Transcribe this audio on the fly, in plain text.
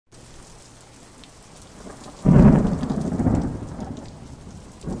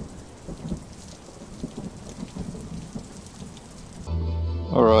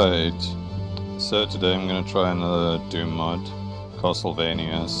Alright, so today I'm gonna try another Doom mod,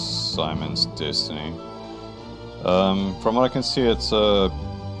 Castlevania Simon's Destiny. From what I can see, it's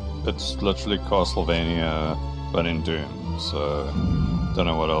literally Castlevania but in Doom, so don't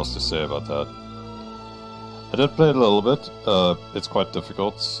know what else to say about that. I did play it a little bit. It's quite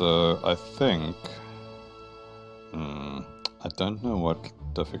difficult, so I think I don't know what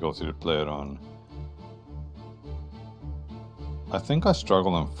difficulty to play it on. I think I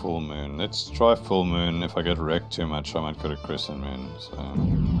struggle on Full Moon. Let's try Full Moon. If I get wrecked too much, I might go to Crescent Moon. So.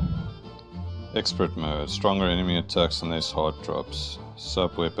 Expert mode. Stronger enemy attacks and less hard drops.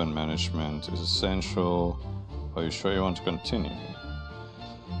 Sub-weapon management is essential. Are you sure you want to continue?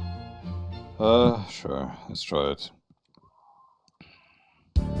 Sure. Let's try it.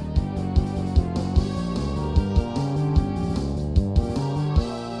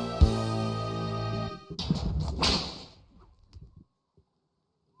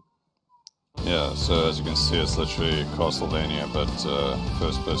 Yeah, so as you can see, it's literally Castlevania, but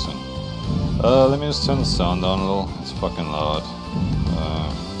first person. Let me just turn the sound down a little. It's fucking loud.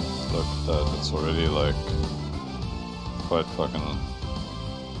 Look at that, it's already like quite fucking...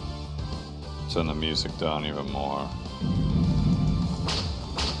 Turn the music down even more.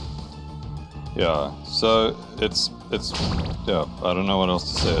 Yeah, so it's yeah, I don't know what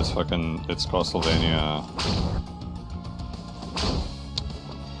else to say. It's Castlevania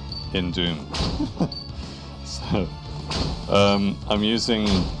in Doom. So, I'm using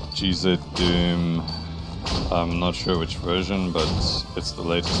GZ Doom. I'm not sure which version, but it's the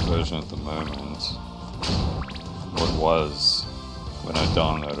latest version at the moment. What was when I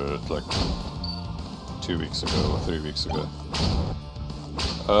downloaded it like 2 weeks ago or 3 weeks ago.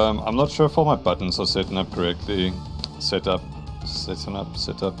 I'm not sure if all my buttons are setting up correctly, set up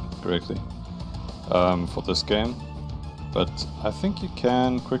correctly for this game. But I think you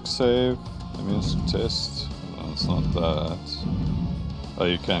can quick save. Let me just test. No, it's not that. Oh,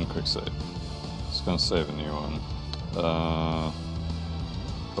 you can quick save. Just gonna save a new one.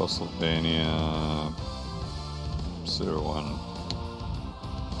 Castlevania 01.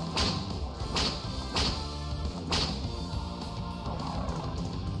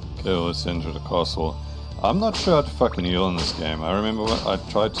 Okay, well, let's enter the castle. I'm not sure how to fucking heal in this game. I remember when I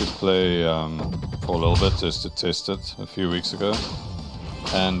tried to play for a little bit just to test it a few weeks ago.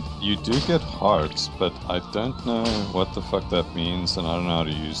 And you do get hearts, but I don't know what the fuck that means and I don't know how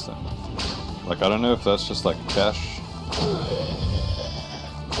to use them. Like, I don't know if that's just like cash.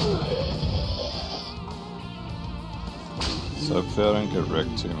 So hopefully I don't get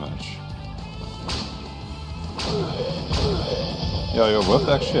wrecked too much. Yeah, your whip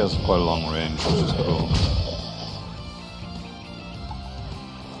actually has quite a long range, which is cool.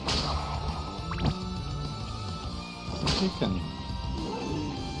 I think you can...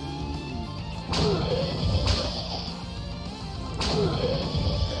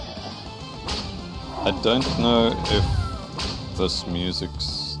 I don't know if this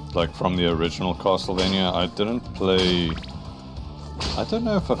music's like from the original Castlevania. I didn't play... I don't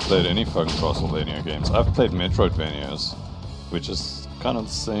know if I've played any fucking Castlevania games. I've played Metroidvanias, which is kind of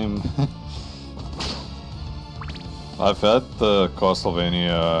the same. I've had the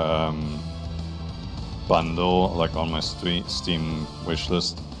Castlevania bundle like on my Steam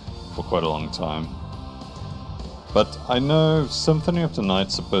wishlist for quite a long time. But I know Symphony of the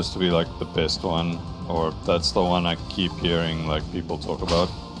Night's supposed to be like the best one, or that's the one I keep hearing like people talk about.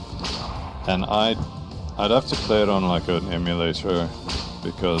 And I'd have to play it on like an emulator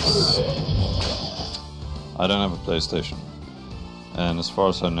because I don't have a PlayStation. And as far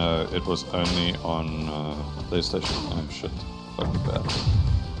as I know, it was only on PlayStation. Oh shit, fucking bad.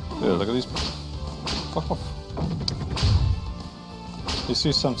 Dude, look at these. Fuck off. You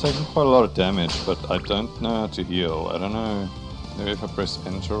see, so I'm taking quite a lot of damage, but I don't know how to heal. I don't know, maybe if I press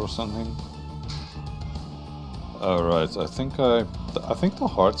enter or something. Oh right, I think the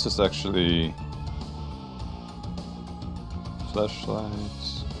hearts is actually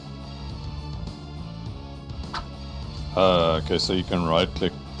flashlights. Okay, so you can right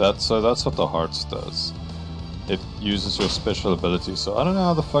click that, so that's what the hearts does. It uses your special ability, so I don't know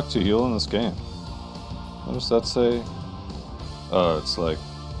how the fuck to heal in this game. What does that say? Oh, it's like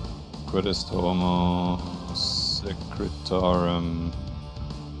Quidest Homo Secretarum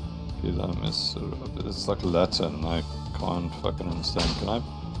Pilamis. It's like Latin, I can't fucking understand. Can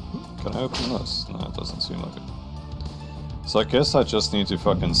I open this? No, it doesn't seem like it. So I guess I just need to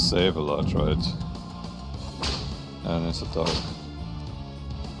fucking save a lot, right? And it's a dog.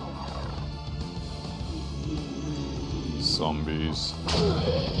 Zombies.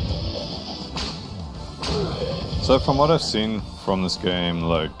 So from what I've seen from this game,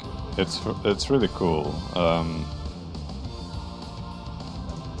 like, it's really cool.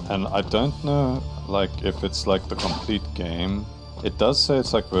 And I don't know, like, if it's like the complete game. It does say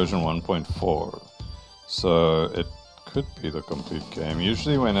it's like version 1.4, so it could be the complete game.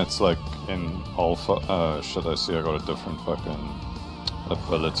 Usually when it's like in alpha, shit, I see I got a different fucking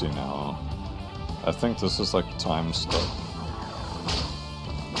ability now. I think this is like time stop.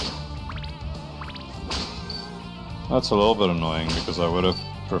 That's a little bit annoying because I would have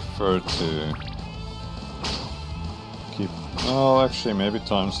preferred to keep... Oh, actually, maybe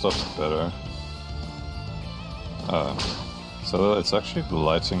time stop's better. So it's actually the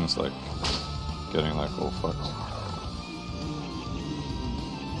lighting's like getting like all fucked.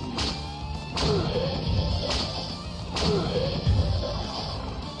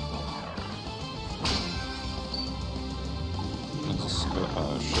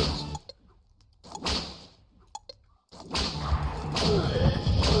 Oh shit.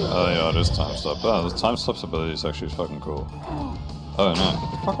 Oh yeah, it is time stop. Oh, the time stop's ability is actually fucking cool. Oh no,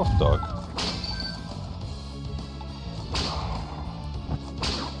 fuck off, dog.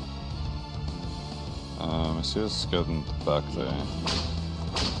 I see us getting back there.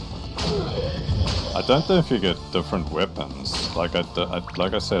 I don't know if you get different weapons. Like I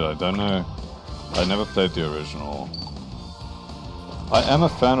said, I don't know. I never played the original. I am a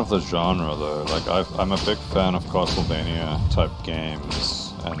fan of the genre though. Like I'm a big fan of Castlevania type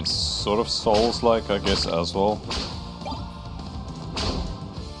games and sort of Souls-like, I guess, as well.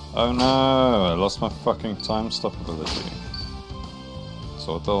 Oh no! I lost my fucking time stop ability.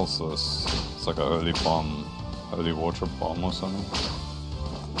 So what else is this? It's like a holy bomb, holy water bomb or something.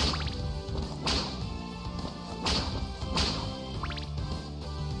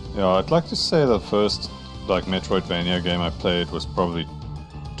 Yeah, I'd like to say the first like Metroidvania game I played was probably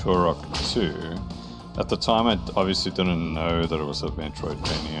Turok 2. At the time I obviously didn't know that it was a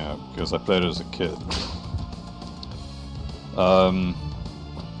Metroidvania because I played it as a kid.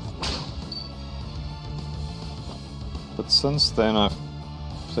 But since then I've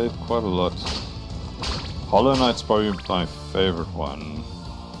played quite a lot. Hollow Knight's probably my favorite one.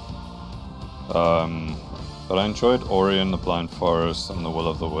 But I enjoyed Ori and the Blind Forest and the Will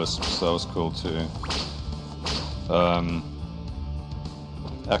of the Wisps, that was cool too.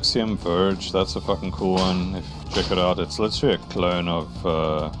 Axiom Verge, that's a fucking cool one. Check it out, it's literally a clone of...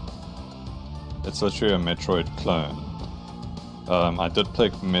 it's literally a Metroid clone. I did play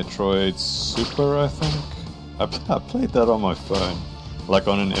Metroid Super, I think. I played that on my phone, like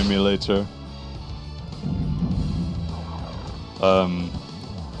on an emulator.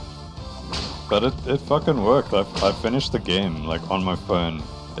 But it fucking worked. I finished the game like on my phone.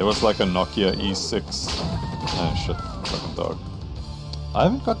 It was like a Nokia E6. Oh shit, fucking dog. I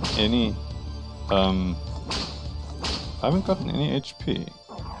haven't gotten any HP.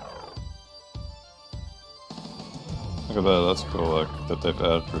 Look at that, that's cool, like that they've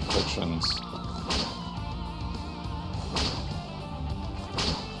added reflections.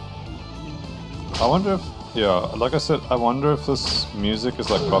 I wonder if, yeah, like I said, I wonder if this music is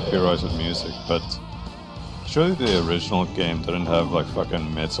like copyrighted music, but surely the original game didn't have like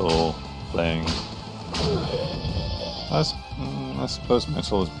fucking metal playing. I suppose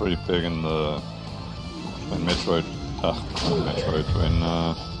metal is pretty big in the... when Metroid... when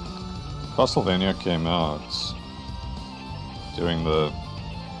Castlevania came out during the...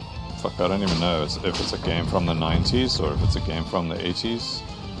 Fuck, I don't even know if it's a game from the 90s or if it's a game from the 80s,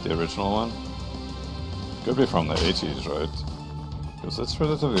 the original one. Could be from the 80s, right? Because it's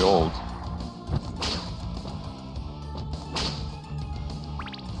relatively old.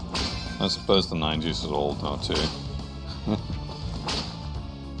 I suppose the 90s is old now too.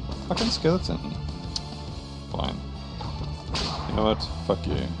 Fucking skeleton. Fine. You know what? Fuck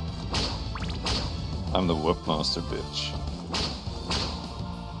you. I'm the Whipmaster, bitch.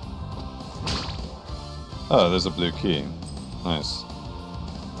 Oh, there's a blue key. Nice.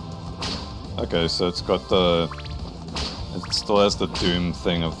 Okay, so it's got the... it still has the Doom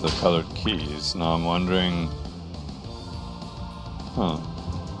thing of the colored keys. Now I'm wondering... Huh.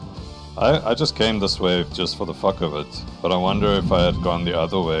 I just came this way just for the fuck of it, but I wonder if I had gone the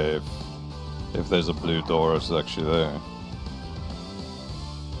other way, if there's a blue door it's actually there.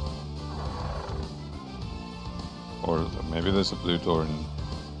 Or maybe there's a blue door in...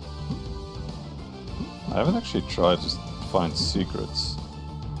 I haven't actually tried to find secrets.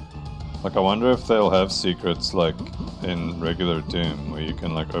 Like, I wonder if they'll have secrets like in regular Doom, where you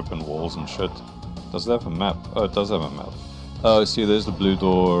can like open walls and shit. Does it have a map? Oh, it does have a map. Oh, I see, there's the blue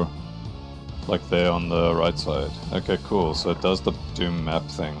door, like there on the right side. Okay, cool. So it does the Doom map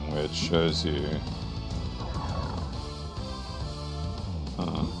thing, where it shows you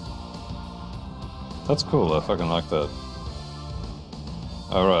That's cool, I fucking like that.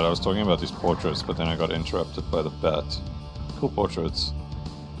 Alright, I was talking about these portraits, but then I got interrupted by the bat. Cool portraits.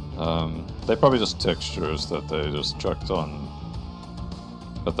 They're probably just textures that they just chucked on.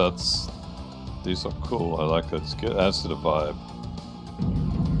 But these are cool, I like it. It adds to the vibe.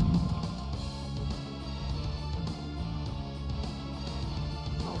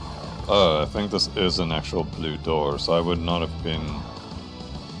 Oh, I think this is an actual blue door, so I would not have been...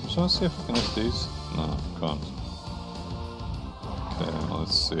 Just want to see if I can hit these? No, can't. Okay,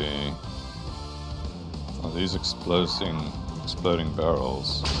 let's see. Are these exploding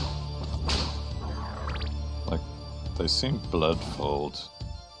barrels? Like, they seem blood-filled.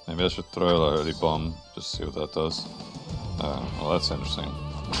 Maybe I should throw a holy bomb, just see what that does. Oh, well that's interesting.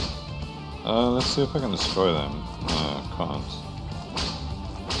 Let's see if I can destroy them. No, can't.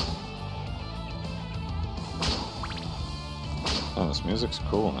 Oh, this music's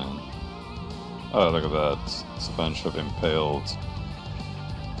cool, man. Oh, look at that. It's a bunch of impaled.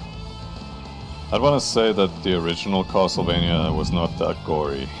 I'd want to say that the original Castlevania was not that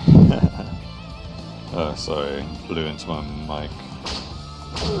gory. Oh, sorry. Blew into my mic.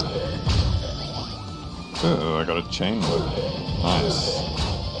 Oh, I got a chain whip.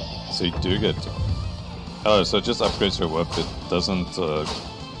 Nice. So you do get... Oh, so it just upgrades your whip. It doesn't...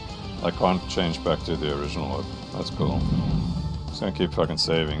 I can't change back to the original whip. That's cool. Just gonna keep fucking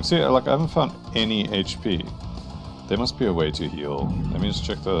saving. See, like, I haven't found any HP. There must be a way to heal. Let me just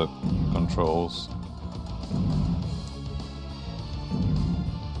check the controls.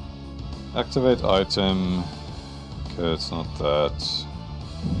 Activate item. Okay, it's not that.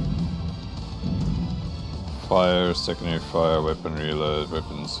 Fire, secondary fire, weapon reload,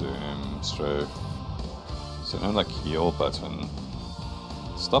 weapon zoom, strafe. Is there no, like, heal button?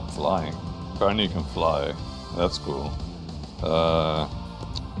 Stop flying. Apparently you can fly. That's cool.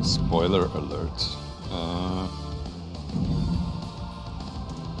 Spoiler alert.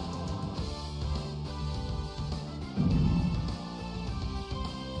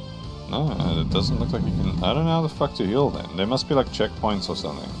 No, it doesn't look like you can... I don't know how the fuck to heal then. There must be like checkpoints or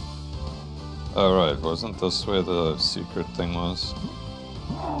something. Oh right, wasn't this where the secret thing was?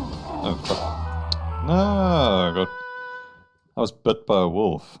 Oh fuck. No, I was bit by a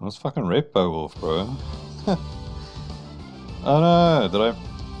wolf. I was fucking raped by a wolf, bro. Oh no, did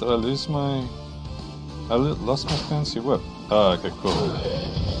I lose my... I lost my fancy whip. Oh, okay, cool.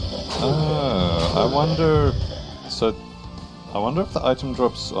 Oh, I wonder... So, I wonder if the item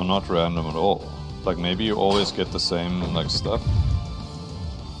drops are not random at all. Like, maybe you always get the same, like, stuff.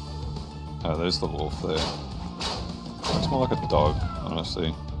 Oh, there's the wolf there. Looks more like a dog,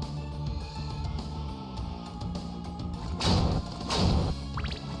 honestly.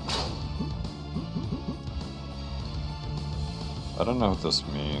 I don't know what this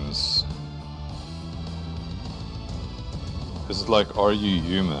means. Is it like, are you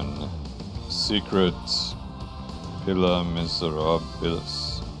human? Secret Pilla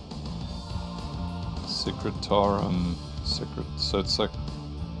Miserabilis. Secretarum. Secret. So it's like...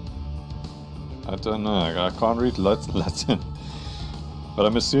 I don't know, I can't read Latin. But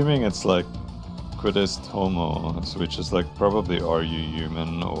I'm assuming it's like Quid est homo, which is like probably are you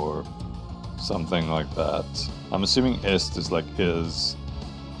human or something like that. I'm assuming est is like is.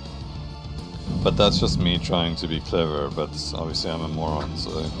 But that's just me trying to be clever, but obviously I'm a moron, so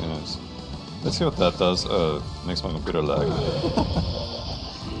who knows. Let's see what that does. Oh, makes my computer lag.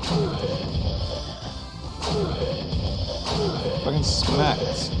 Fucking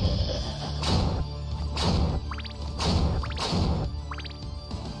smacked.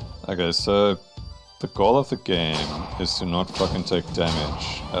 Okay, so the goal of the game is to not fucking take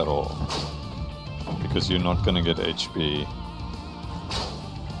damage at all. Because you're not gonna get HP.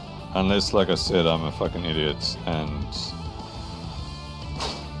 Unless, like I said, I'm a fucking idiot and...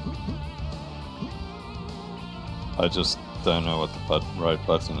 I just don't know what the right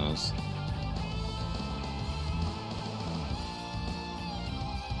button is.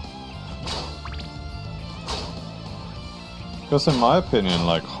 Because in my opinion,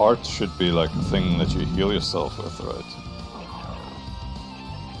 like, heart should be like the thing that you heal yourself with, right?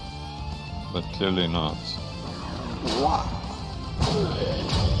 But clearly not. Wow.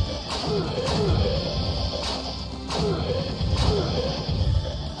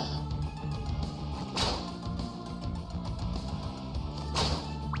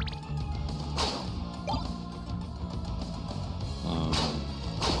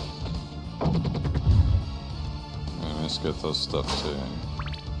 Let's get those stuff too.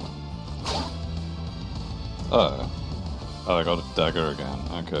 Oh, I got a dagger again.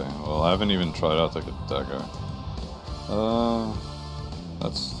 Okay, well I haven't even tried out like a dagger.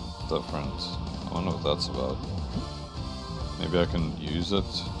 That's different. I wonder what that's about. Maybe I can use it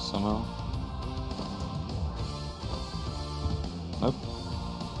somehow? Nope.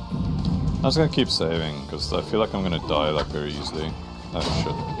 I'm just gonna keep saving, because I feel like I'm gonna die like very easily. Oh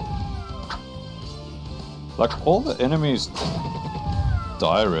shit. Like all the enemies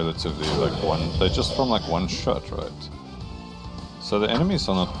die relatively like they're just from like one shot, right? So the enemies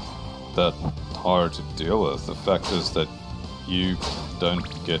are not that hard to deal with. The fact is that you don't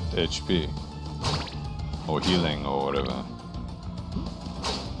get HP or healing or whatever.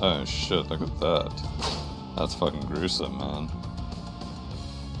 Oh shit, look at that. That's fucking gruesome, man.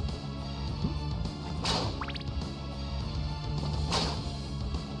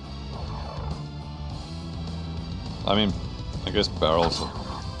 I mean, I guess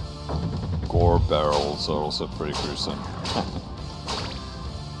gore barrels are also pretty gruesome.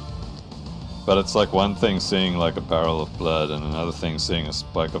 But it's like one thing seeing like a barrel of blood and another thing seeing a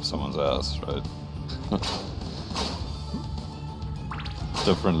spike up someone's ass, right?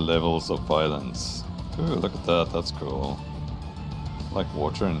 Different levels of violence. Ooh, look at that, that's cool. Like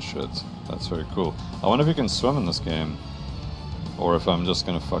water and shit. That's very cool. I wonder if you can swim in this game. Or if I'm just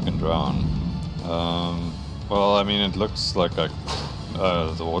gonna fucking drown. Well, I mean, it looks like the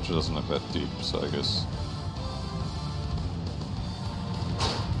water doesn't look that deep, so I guess...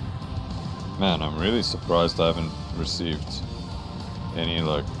 Man, I'm really surprised I haven't received any,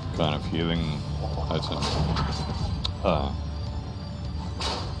 like, kind of healing item.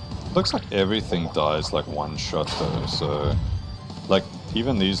 Looks like everything dies, like, one shot, though, so... Like,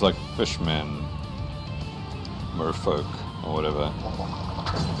 even these, like, fishmen... merfolk, or whatever...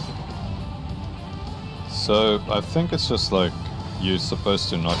 So, I think it's just like, you're supposed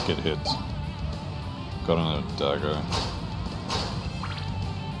to not get hit. Got another dagger.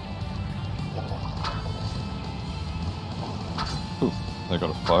 Ooh, they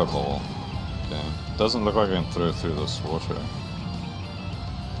got a fireball. Okay. Doesn't look like I can throw through this water.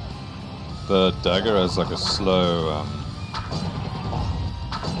 The dagger has like a slow,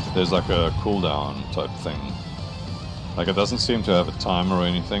 there's like a cooldown type thing. Like it doesn't seem to have a timer or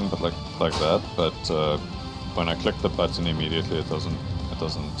anything, but like that. But when I click the button immediately, it doesn't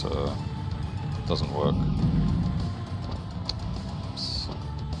work. Oops.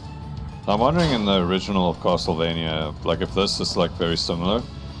 I'm wondering in the original Castlevania, like if this is like very similar.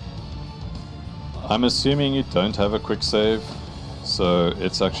 I'm assuming you don't have a quick save, so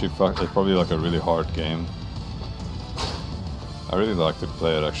it's actually it's probably like a really hard game. I really like to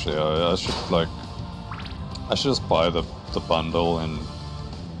play it actually. I should just buy the bundle and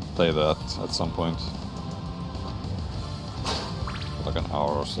play that at some point. Like an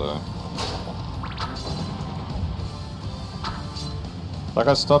hour or so. Like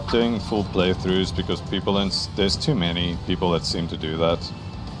I stopped doing full playthroughs because there's too many people that seem to do that.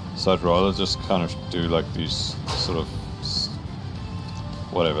 So I'd rather just kind of do like these sort of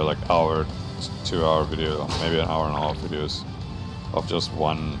whatever, like hour, 2 hour video, maybe an hour and a half videos of just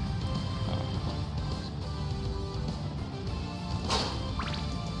one.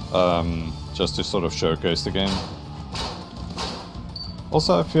 Just to sort of showcase the game.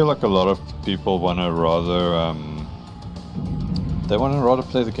 Also, I feel like a lot of people want to rather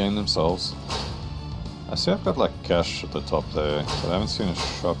play the game themselves. I see I've got like cash at the top there, but I haven't seen a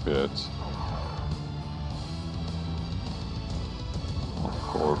shop yet. Oh,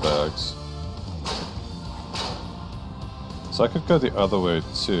 core bags. So I could go the other way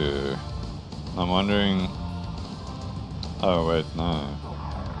too. I'm wondering... Oh wait, no.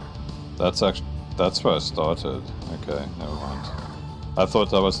 That's where I started. Okay, never mind. I thought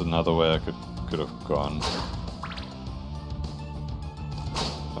that was another way I could have gone.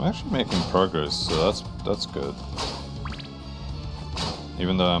 I'm actually making progress, so that's good.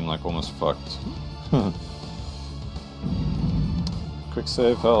 Even though I'm like almost fucked. Quick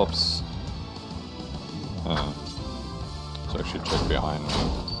save helps. Let's actually check behind me.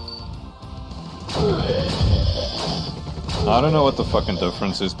 I don't know what the fucking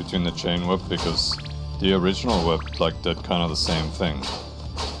difference is between the chain whip, because the original whip like did kind of the same thing.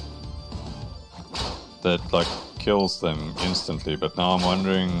 That like kills them instantly, but now I'm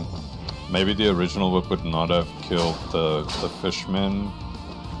wondering, maybe the original whip would not have killed the fishmen.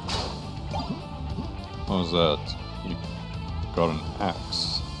 What was that? You got an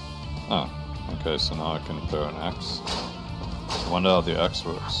axe. Oh, okay, so now I can throw an axe. I wonder how the axe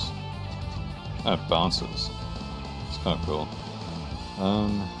works. Oh, it bounces. It's kind of cool.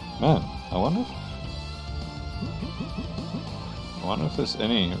 Man, I wonder if there's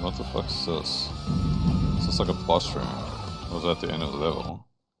any... What the fuck is this? Is this like a boss room? Or was that the end of the level?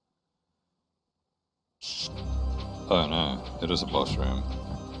 Oh no, it is a boss room.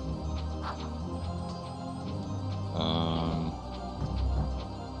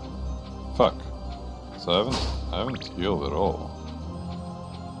 Fuck. So I haven't healed at all.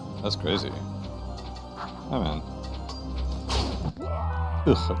 That's crazy. Oh man.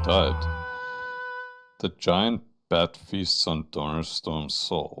 Ugh, I died. The giant bat feasts on Dornstorm's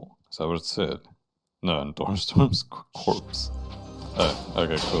soul. Is that what it said? No, on Dornstorm's corpse. Oh,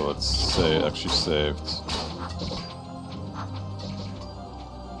 okay, cool. It's actually saved.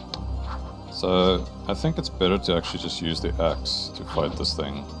 So, I think it's better to actually just use the axe to fight this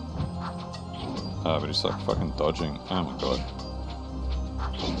thing. But he's like fucking dodging. Oh my god.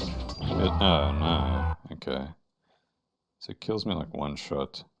 Oh no. Okay. So it kills me like one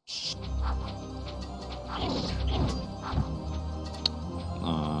shot.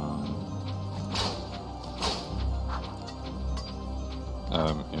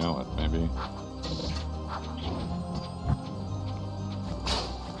 You know what, maybe.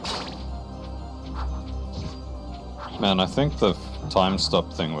 Man, I think the time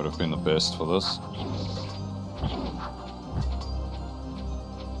stop thing would have been the best for this.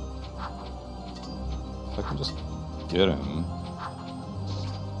 If I can just get him.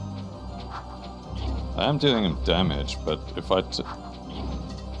 I am dealing him damage, but if I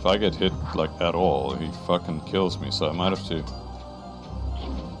get hit like at all, he fucking kills me, so I might have to...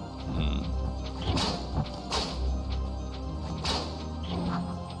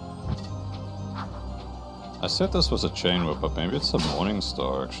 I said this was a chain whip, but maybe it's a Morning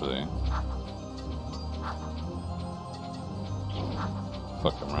Star, actually.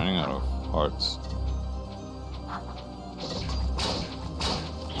 Fuck, I'm running out of hearts.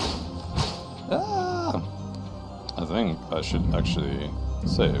 Ah! I think I should actually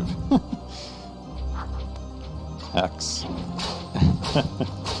save. Axe.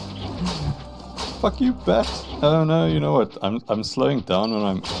 Fuck you, bat! Oh no, you know what? I'm slowing down when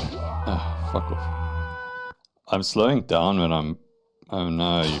I'm... fuck off. I'm slowing down when I'm... Oh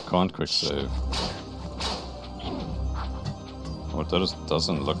no, you can't quick save. Well, that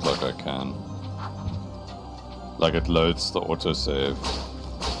doesn't look like I can. Like it loads the autosave.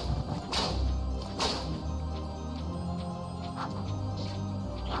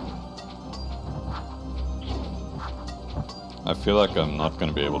 I feel like I'm not going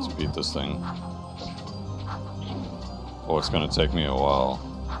to be able to beat this thing. Or it's going to take me a while.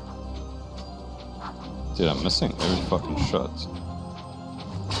 Dude, I'm missing every fucking shot.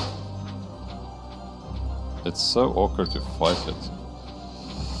 It's so awkward to fight it.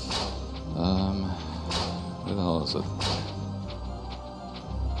 Where the hell is it?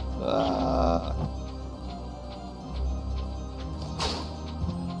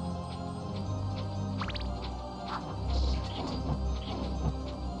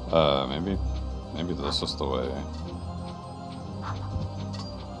 Maybe this is the way.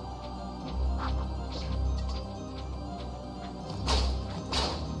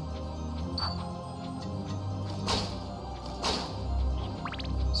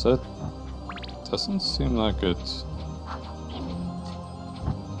 So it doesn't seem like it...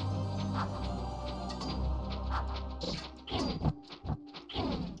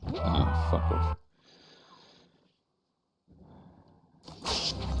 Ah, fuck off.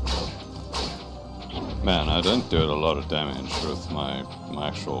 Man, I don't do it a lot of damage with my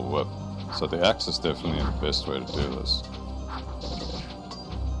actual whip. So the axe is definitely the best way to do this.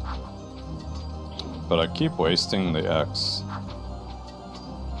 But I keep wasting the axe.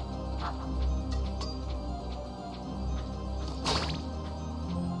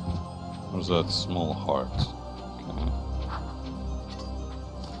 What is that small heart? Okay.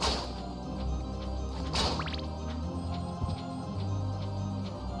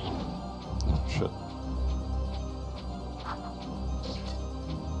 Oh, shit.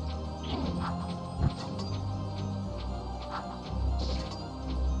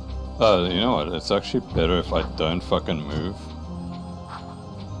 You know what? It's actually better if I don't fucking move.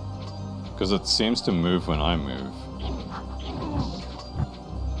 Because it seems to move when I move.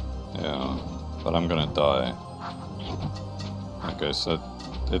 Yeah, but I'm gonna die. Okay, so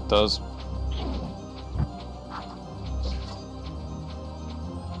it does...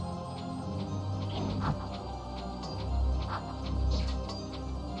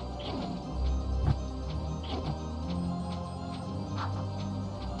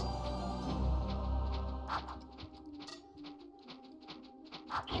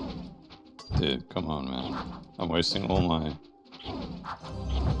 Dude, come on, man. I'm wasting all my...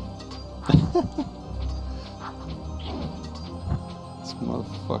 This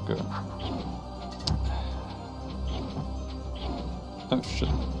motherfucker. Oh shit.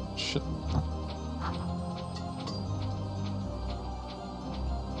 Shit.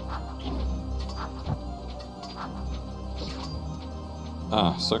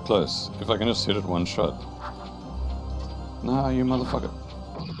 Ah, so close. If I can just hit it one shot. Nah, you motherfucker.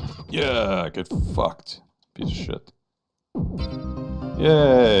 Yeah, get fucked. Piece of shit.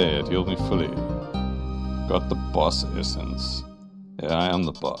 Yay, it healed me fully. Got the boss essence. Yeah, I am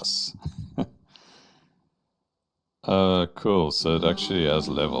the boss. Cool, so it actually has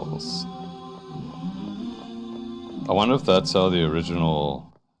levels. I wonder if that's how the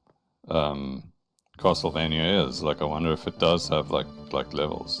original Castlevania is. Like, I wonder if it does have like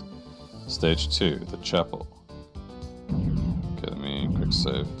levels. Stage 2, the chapel. Okay, let me quick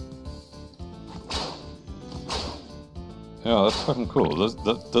save. Yeah, that's fucking cool.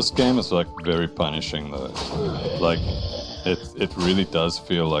 This game is like very punishing though. Like, it really does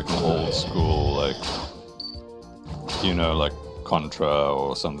feel like an old school, like, you know, like Contra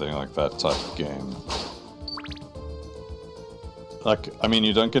or something like that type of game. Like, I mean,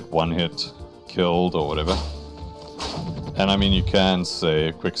 you don't get one hit killed or whatever. And I mean, you can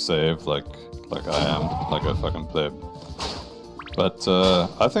say quick save like I am, like a fucking pleb. But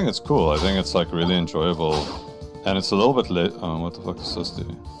I think it's cool. I think it's like really enjoyable. And it's a little bit late. Oh, what the fuck does this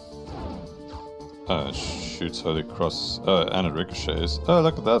do? Oh, it shoots Holy Cross. Oh, and it ricochets. Oh,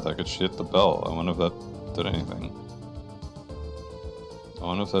 look at that. I could hit the bell. I wonder if that did anything. I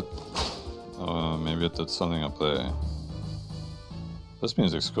wonder if that... Oh, maybe it did something up there. This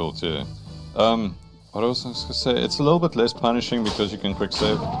music's cool too. What else I was gonna say? It's a little bit less punishing because you can quick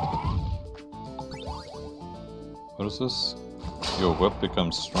save. What is this? Your whip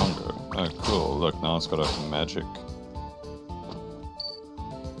becomes stronger. Oh, cool. Look, now it's got a magic.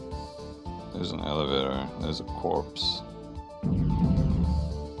 There's an elevator. There's a corpse.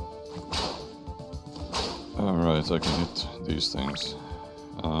 Alright, I can hit these things.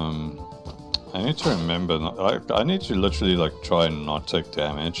 I need to remember... I need to literally, like, try and not take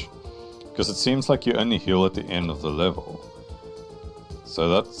damage. Because it seems like you only heal at the end of the level. So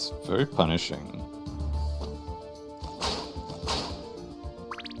that's very punishing.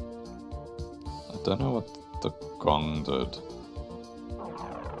 I don't know what the gong did.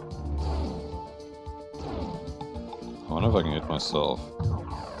 I wonder if I can hit myself.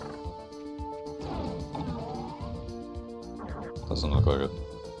 Doesn't look like it.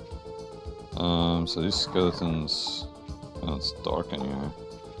 So these skeletons... Oh, it's dark in here.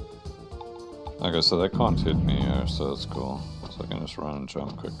 Okay, so they can't hit me here, so that's cool. So I can just run and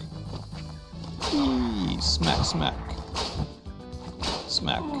jump quick. Eee, smack, smack.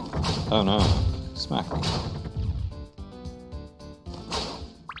 Smack. Oh no. Smack.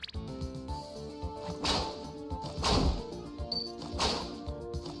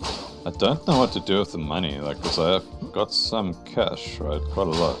 I don't know what to do with the money, like, because I have got some cash, right? Quite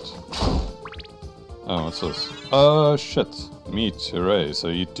a lot. Oh, what's this? Oh, shit. Meat, hooray. So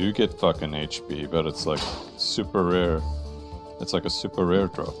you do get fucking HP, but it's like super rare. It's like a super rare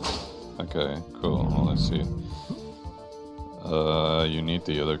drop. Okay, cool. Well, let's see. You need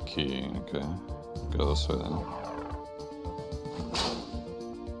the other key. Okay. Go this way then.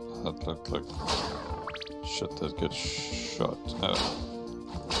 That looked like shit that gets shot.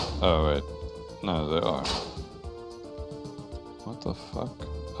 Oh, wait. No, they are. What the fuck?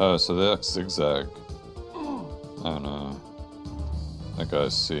 Oh, so they're like zigzag. Oh no. Okay, I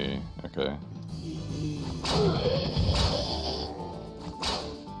see. Okay.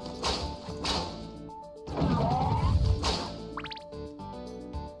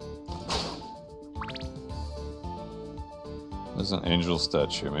 There's an angel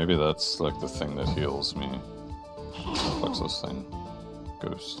statue. Maybe that's like the thing that heals me. What the fuck's this thing?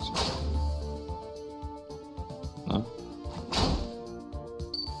 Ghost. No?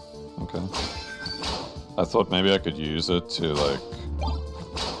 Okay. I thought maybe I could use it to like...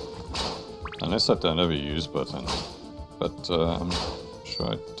 Unless I don't have a use button. But I'm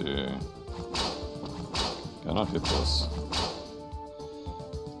sure I do. Can I hit this?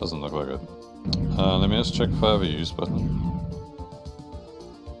 Doesn't look like it. Let me just check if I have a use button.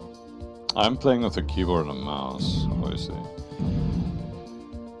 I'm playing with a keyboard and a mouse, obviously.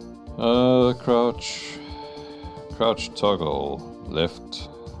 Crouch toggle, left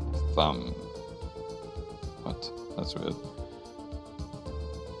thumb. What? That's weird.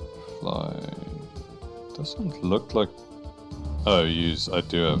 Fly. Doesn't look like... Oh, use. I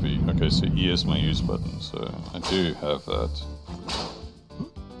do have E. Okay, so E is my use button, so I do have that.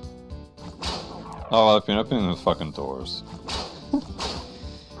 Oh, I've been opening the fucking doors.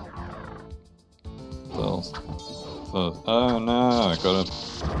 Oh no, I got it.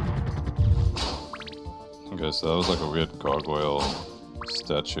 Okay, so that was like a weird gargoyle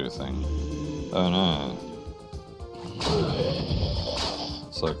statue thing. Oh no.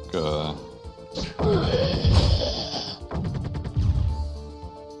 It's like,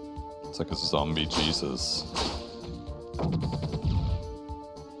 It's like a zombie Jesus.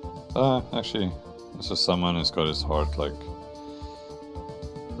 Actually, it's just someone who's got his heart, like,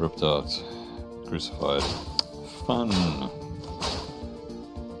 ripped out, crucified. Fun!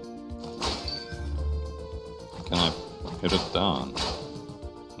 Can I hit it down?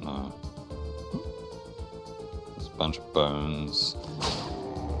 No. There's a bunch of bones.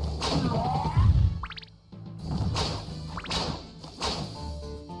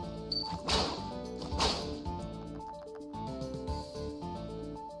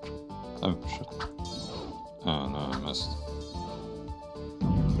 Oh shit. Oh no, I missed.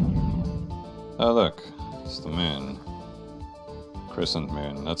 Oh look, it's the moon. Crescent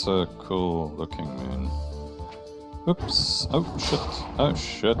moon. That's a cool looking moon. Oops. Oh shit. Oh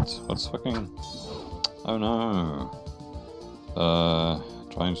shit. What's fucking... Oh no.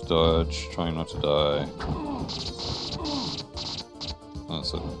 Trying to dodge, trying not to die. Oh,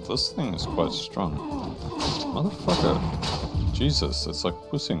 so this thing is quite strong. Motherfucker. Jesus, it's like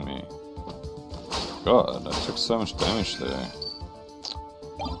pushing me. God, I took so much damage there.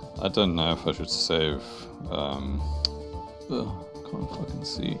 I don't know if I should save. Can't fucking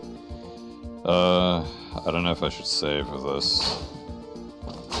see. I don't know if I should save with this.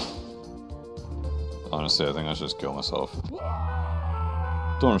 Honestly, I think I should just kill myself.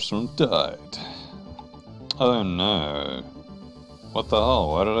 Dormstrom died. Oh no. What the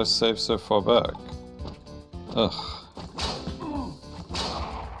hell? Why did I save so far back? Ugh.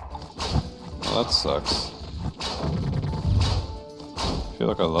 Well, that sucks. I feel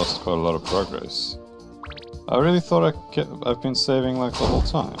like I lost quite a lot of progress. I really thought I've been saving like the whole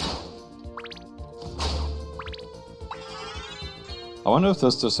time. I wonder if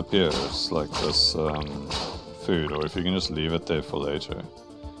this disappears, like this food, or if you can just leave it there for later.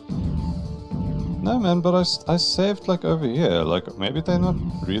 No man, but I saved like over here, like maybe they're not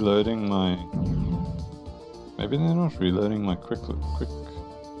reloading my... Maybe they're not reloading my quick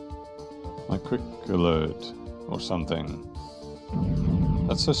load or something.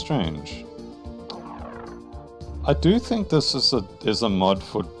 That's so strange. I do think this is a mod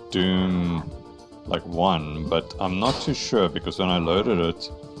for Doom like 1, but I'm not too sure because when I loaded it,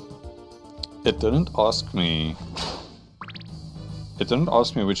 it didn't ask me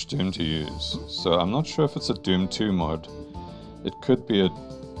which Doom to use. So I'm not sure if it's a Doom 2 mod. It could be a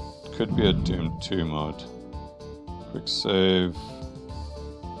Doom 2 mod. Quick save.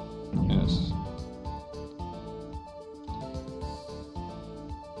 Yes.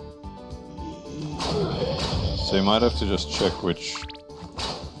 So you might have to just check which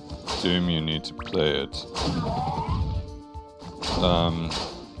Doom you need to play it.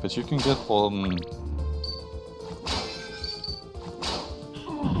 But you can get all of them.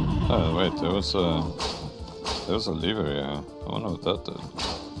 Oh wait, there was a lever here. I wonder what that did.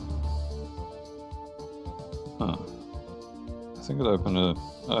 Huh. I think it opened a...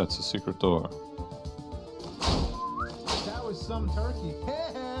 Oh, it's a secret door. That was some turkey.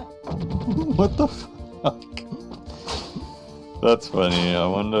 What the fuck? That's funny. I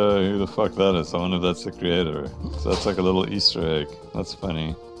wonder who the fuck that is. I wonder if that's the creator. So that's like a little Easter egg. That's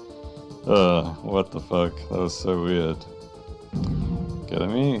funny. What the fuck? That was so weird. Okay, let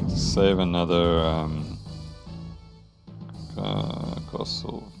me save another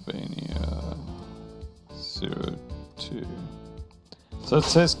Castlevania 02. So it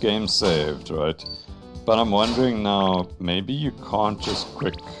says game saved, right? But I'm wondering now, maybe you can't just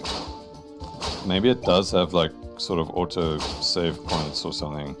quick... Maybe it does have like sort of auto save points or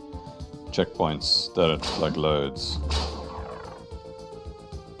something. Checkpoints that it like loads.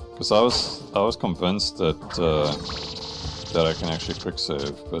 Because I was convinced that that I can actually quick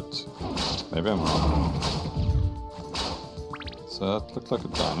save, but maybe I'm wrong. So that looked like a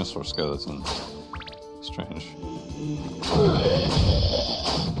dinosaur skeleton. Strange.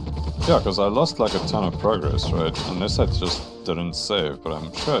 Yeah, because I lost like a ton of progress, right? Unless I just didn't save, but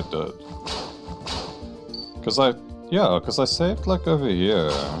I'm sure I did. Because I saved like over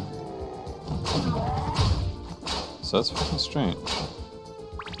here. So that's fucking strange.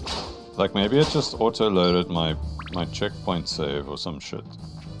 Like maybe it just auto-loaded my checkpoint save or some shit.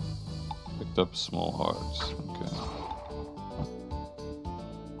 Picked up small hearts. Okay.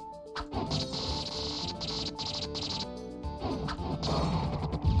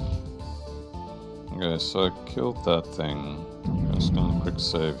 Okay, so I killed that thing. I'm just gonna quick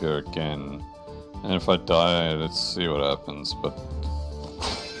save here again. And if I die, let's see what happens, but...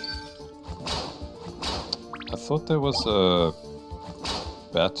 I thought there was a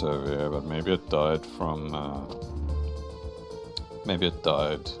bat over here, but maybe it died from... maybe it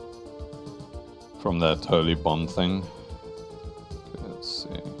died from that holy bomb thing. Okay, let's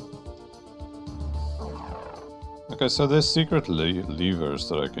see. Okay, so there's secret levers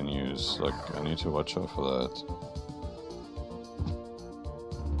that I can use. Like, I need to watch out for that.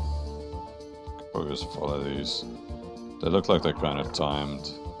 Probably just follow these. They look like they're kind of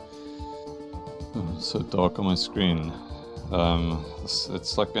timed. Oh, it's so dark on my screen.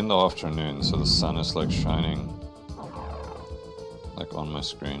 It's like in the afternoon, so the sun is like shining like on my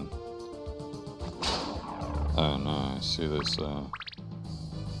screen. Oh no, I see there's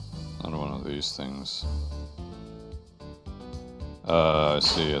another one of these things. I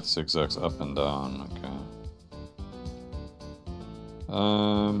see it zigzags up and down, okay.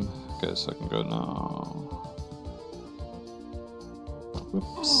 Okay, so I can go now.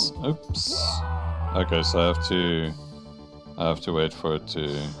 Oops, oops. Okay, so I have to wait for it to...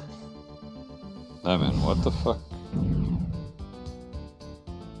 I mean, what the fuck?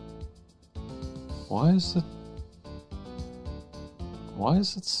 Why is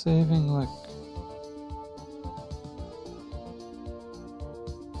it saving like...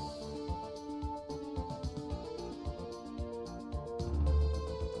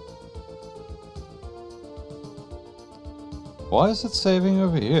 Why is it saving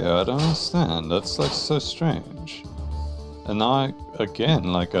over here? I don't understand. That's like so strange. And now again,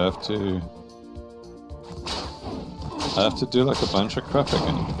 like I have to do like a bunch of crap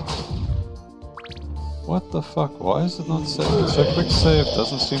again. What the fuck? Why is it not saving? So quick save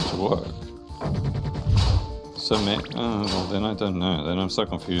doesn't seem to work. So oh, well then I don't know. Then I'm so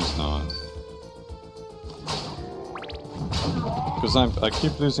confused now. Because I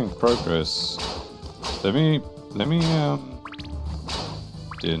keep losing progress. Let me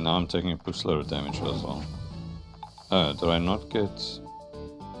Dude, now I'm taking a push load of damage as well. Oh, did I not get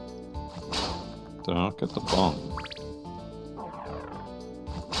the bomb?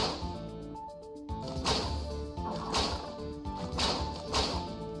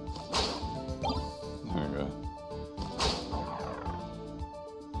 There we go.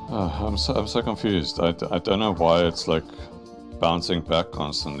 Oh, I'm so confused. I don't know why it's like bouncing back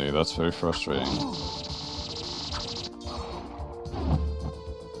constantly. That's very frustrating.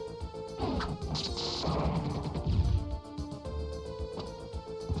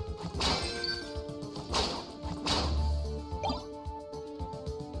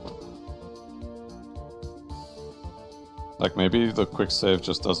 Like maybe the quick save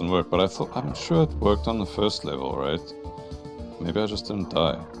just doesn't work, but I'm sure it worked on the first level, right? Maybe I just didn't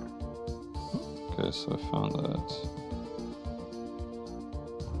die. Okay, so I found that.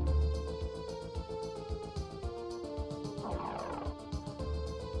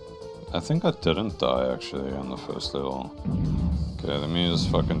 I think I didn't die actually on the first level. Okay, let me just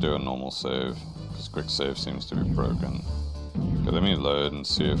fucking do a normal save, because quick save seems to be broken. Okay, let me load and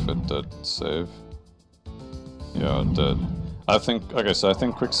see if it did save. Yeah, it did. I think, okay, so I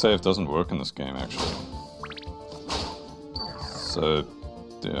think quick save doesn't work in this game actually. So,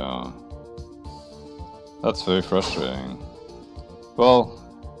 yeah. That's very frustrating. Well,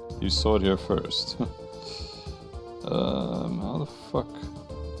 you saw it here first. How the fuck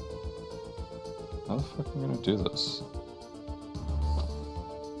am I gonna do this?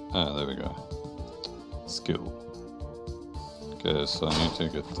 Ah, there we go. Skill. Okay, so I need to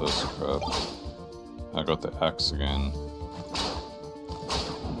get this crap. I got the axe again.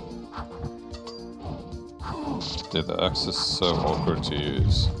 Dude, the axe is so awkward to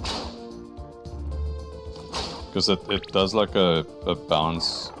use. Because it does like a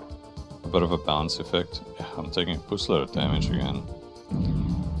bounce, a bit of a bounce effect. Yeah, I'm taking a pushload of damage again.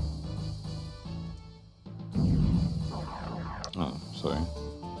 Oh, sorry.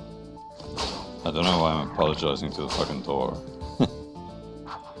 I don't know why I'm apologizing to the fucking door.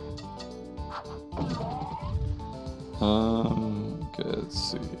 Okay, let's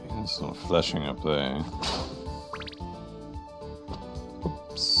see. There's some flashing up there.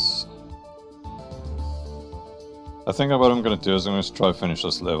 Oops. I think what I'm gonna do is I'm gonna try to finish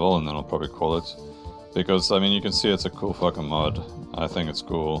this level and then I'll probably call it. Because, I mean, you can see it's a cool fucking mod. I think it's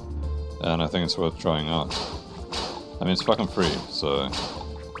cool. And I think it's worth trying out. I mean, it's fucking free, so...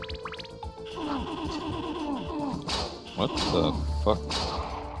 What the fuck?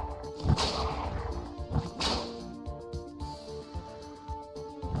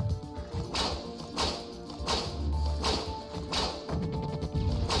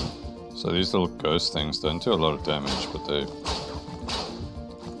 So these little ghost things don't do a lot of damage,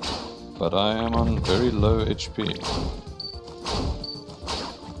 but I am on very low HP.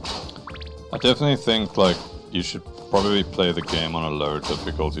 I definitely think, like, you should probably play the game on a lower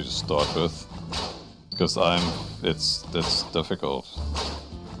difficulty to start with. Because it's difficult.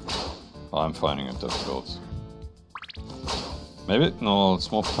 I'm finding it difficult. Maybe, no,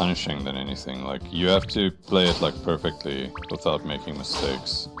 it's more punishing than anything. Like, you have to play it like perfectly without making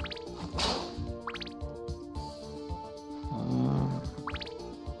mistakes.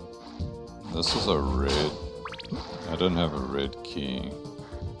 This is a red. I don't have a red key.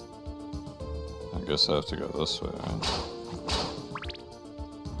 I guess I have to go this way, right?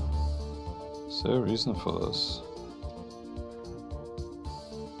 Is there a reason for this?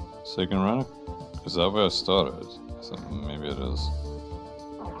 So you can run it? Is that where I started? I thought maybe it is.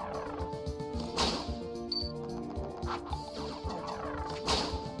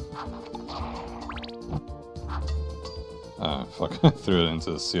 Ah, fuck, I threw it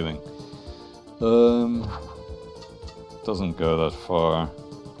into the ceiling. Doesn't go that far.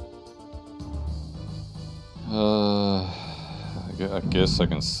 I guess I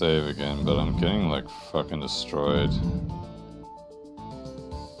can save again, but I'm getting like fucking destroyed.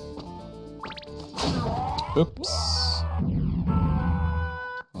 Oops.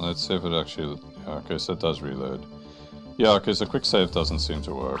 Let's see if it actually... Yeah, okay, so it does reload. Yeah, okay, so quick save doesn't seem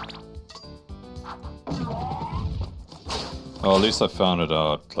to work. Well, at least I found it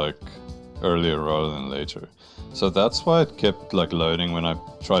out, like, earlier rather than later. So that's why it kept, like, loading when I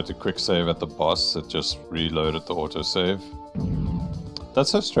tried to quick save at the boss. It just reloaded the autosave.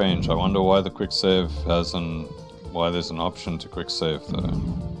 That's so strange. I wonder why the quick save has an... why there's an option to quick save,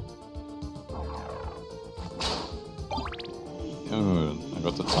 though. Ooh, I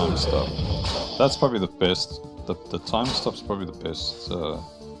got the time stop. That's probably the best. The time stop's probably the best. The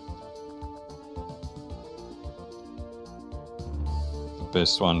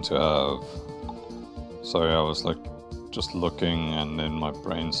best one to have. Sorry, I was like just looking and then my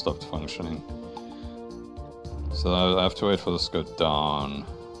brain stopped functioning. So I have to wait for this to go down.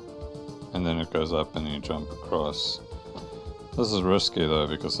 And then it goes up and you jump across. This is risky though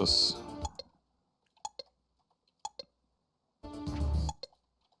because this...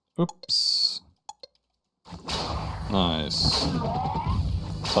 Oops. Nice.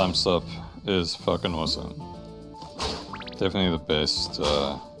 Time stop is fucking awesome. Definitely the best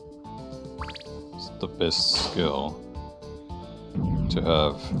skill to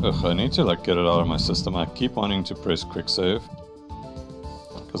have. Ugh, I need to like get it out of my system. I keep wanting to press quick save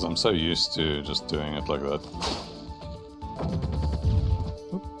because I'm so used to just doing it like that.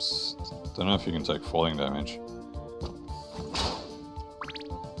 Oops. Don't know if you can take falling damage.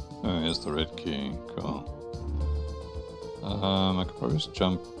 Oh, here's the red key. Cool. I could probably just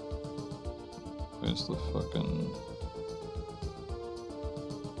jump. Where's the fucking...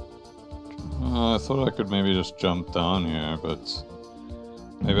 I thought I could maybe just jump down here, but...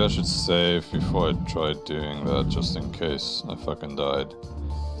 maybe I should save before I tried doing that, just in case I fucking died.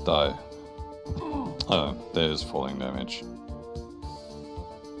 Die. Oh, there's falling damage.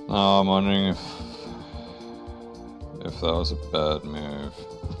 Now I'm wondering if that was a bad move.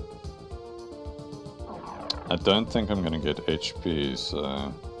 I don't think I'm gonna get HP,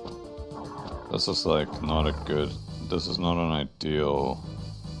 so... this is like not a good... this is not an ideal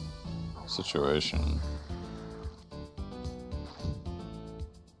situation.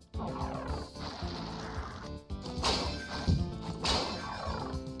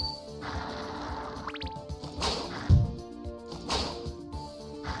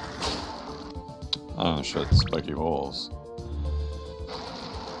 Oh shit, spiky walls.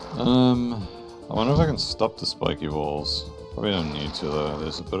 I wonder if I can stop the spiky walls. Probably don't need to though,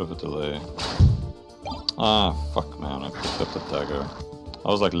 there's a bit of a delay. Ah, fuck man, I picked up the dagger. I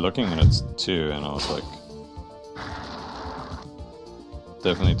was like looking at it too and I was like...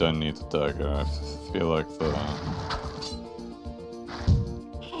 definitely don't need the dagger, I feel like the...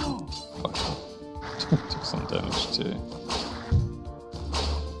 fuck. Took some damage too.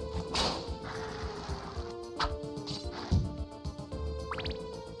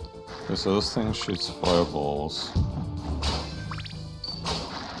 Okay, so this thing shoots fireballs.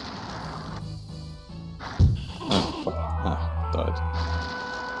 Oh, fuck. Ah, died.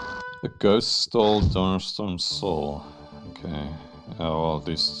 The ghost stole Donorstorm's soul. Okay. Oh, well, at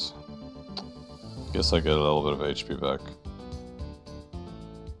least... I guess I get a little bit of HP back.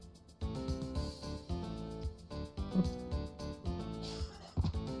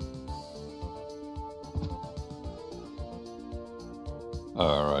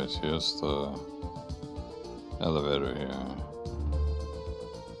 Alright, here's the elevator here.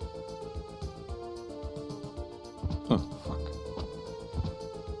 Oh, fuck.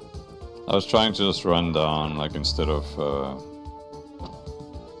 I was trying to just run down, like, instead of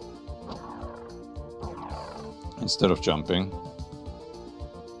jumping.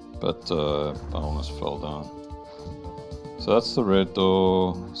 But, I almost fell down. So that's the red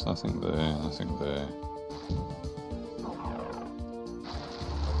door. There's nothing there, nothing there.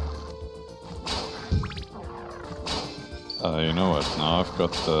 You know what? Now I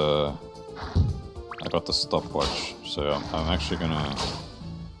got the stopwatch, so I'm actually gonna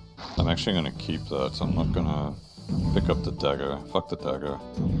keep that. I'm not gonna pick up the dagger. Fuck the dagger.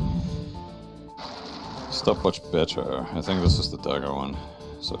 Stopwatch better. I think this is the dagger one.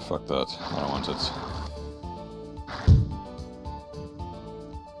 So fuck that. I don't want it.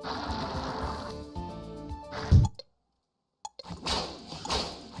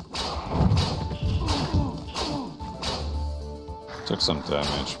 Took some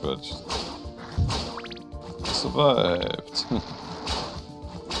damage, but survived.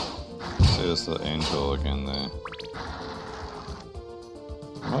 See, there's the angel again there.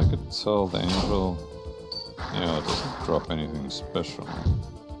 I could tell the angel. Yeah, it doesn't drop anything special.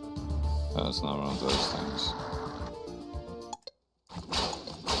 That's not one of those things.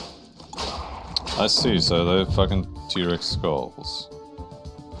 I see, so they're fucking T-Rex skulls.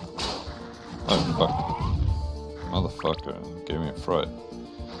 Oh fuck. Motherfucker, gave me a fright.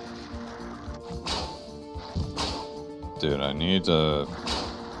 Dude, I need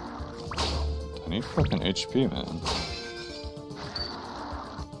fucking HP, man.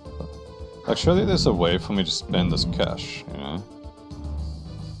 Like, surely there's a way for me to spend this cash, you know?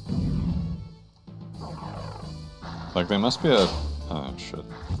 Like, there must be a... Oh, shit.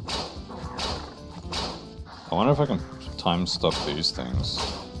 I wonder if I can time stop these things.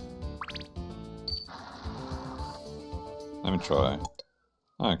 Let me try.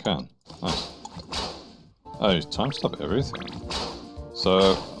 Oh, I can. Nice. Oh, you time stop everything.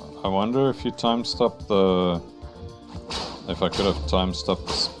 So, I wonder if you time stop the... If I could have time stopped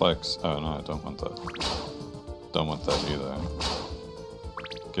the spikes. Oh no, I don't want that. Don't want that either.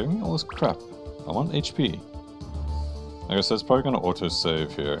 Give me all this crap. I want HP. Like I said, it's probably going to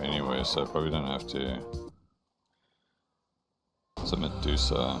auto-save here anyway, so I probably don't have to. It's a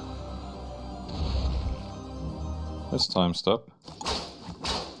Medusa. Let's time stop.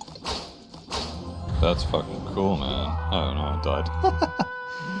 That's fucking cool, man. Oh no, I died.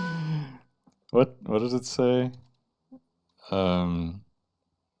 What did it say? Let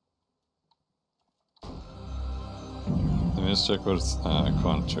me just check what it's... I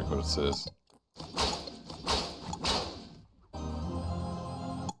can't check what it says.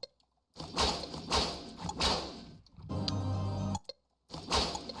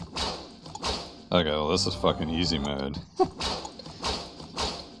 Okay, well this is fucking easy mode.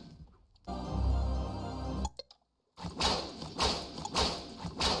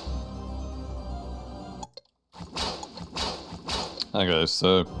 Okay,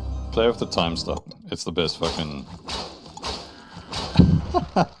 so play with the time stop. It's the best fucking...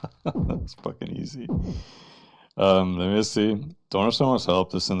 That's fucking easy. Let me see. Don't someone's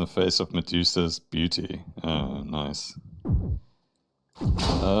help this in the face of Medusa's beauty. Oh, nice.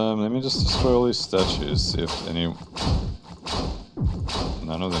 Let me just destroy all these statues, see if any...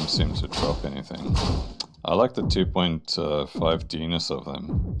 None of them seem to drop anything. I like the 2.5D-ness of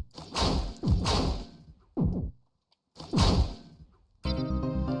them.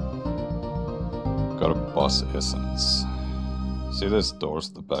 Got a boss essence. See, there's doors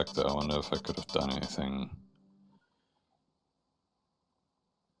at the back there. I wonder if I could have done anything.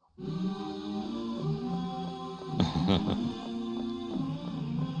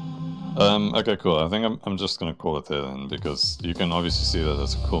 Okay, cool. I think I'm just gonna call it there then, because you can obviously see that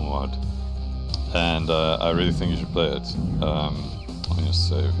it's a cool mod. And I really think you should play it. Let me just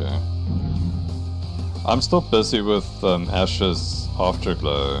save here. I'm still busy with Ash's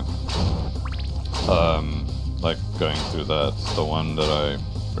Afterglow. Like going through that, the one that I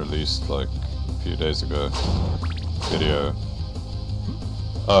released like a few days ago, video.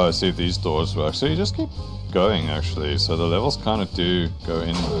 Oh, I see, these doors work. So you just keep going actually. So the levels kind of do go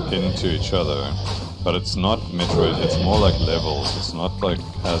into each other, but it's not Metroid. It's more like levels. It's not like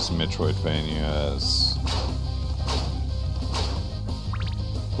as Metroidvania as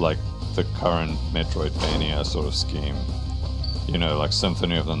like the current Metroidvania sort of scheme. You know, like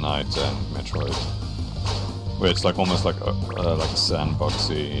Symphony of the Night and Metroid, where it's like almost like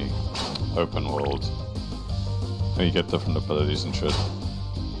sandboxy open world, where you get different abilities and shit.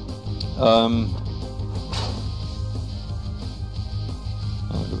 Oh,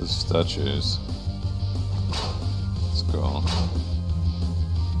 look at the statues. It's cool.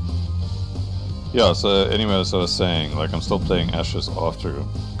 Yeah, so anyway, as I was saying, like I'm still playing Ash's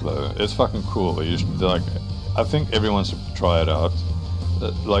Afterglow. It's fucking cool. You should, like, I think everyone should try it out.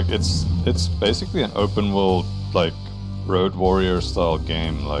 Like it's basically an open world, like Road Warrior style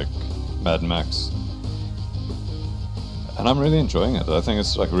game, like Mad Max. And I'm really enjoying it. I think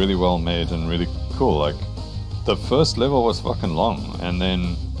it's like really well made and really cool. Like the first level was fucking long, and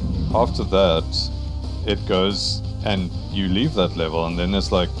then after that it goes and you leave that level, and then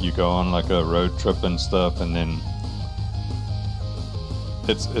it's like you go on like a road trip and stuff, and then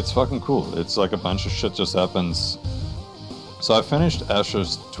it's fucking cool. It's like a bunch of shit just happens. So I finished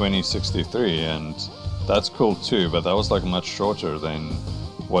Ashes 2063, and that's cool too, but that was like much shorter than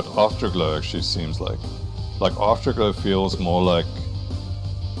what Afterglow actually seems like. Like Afterglow feels more like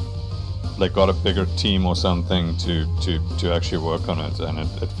they got a bigger team or something to actually work on it, and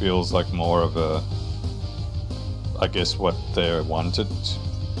it feels like more of a, I guess, what they wanted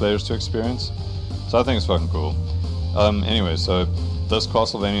players to experience. So I think it's fucking cool. Anyway, so this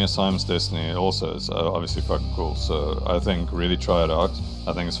Castlevania Simon's Destiny also is obviously fucking cool. So I think really try it out.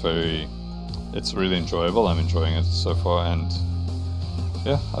 I think it's really enjoyable. I'm enjoying it so far, and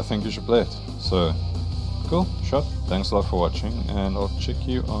yeah, I think you should play it. So cool, shot. Thanks a lot for watching, and I'll check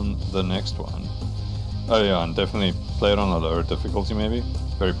you on the next one. Oh yeah, and definitely play it on a lower difficulty maybe.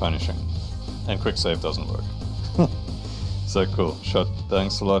 Very punishing. And quick save doesn't work. So cool, shot.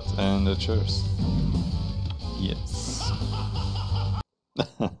 Thanks a lot, and cheers. Yes.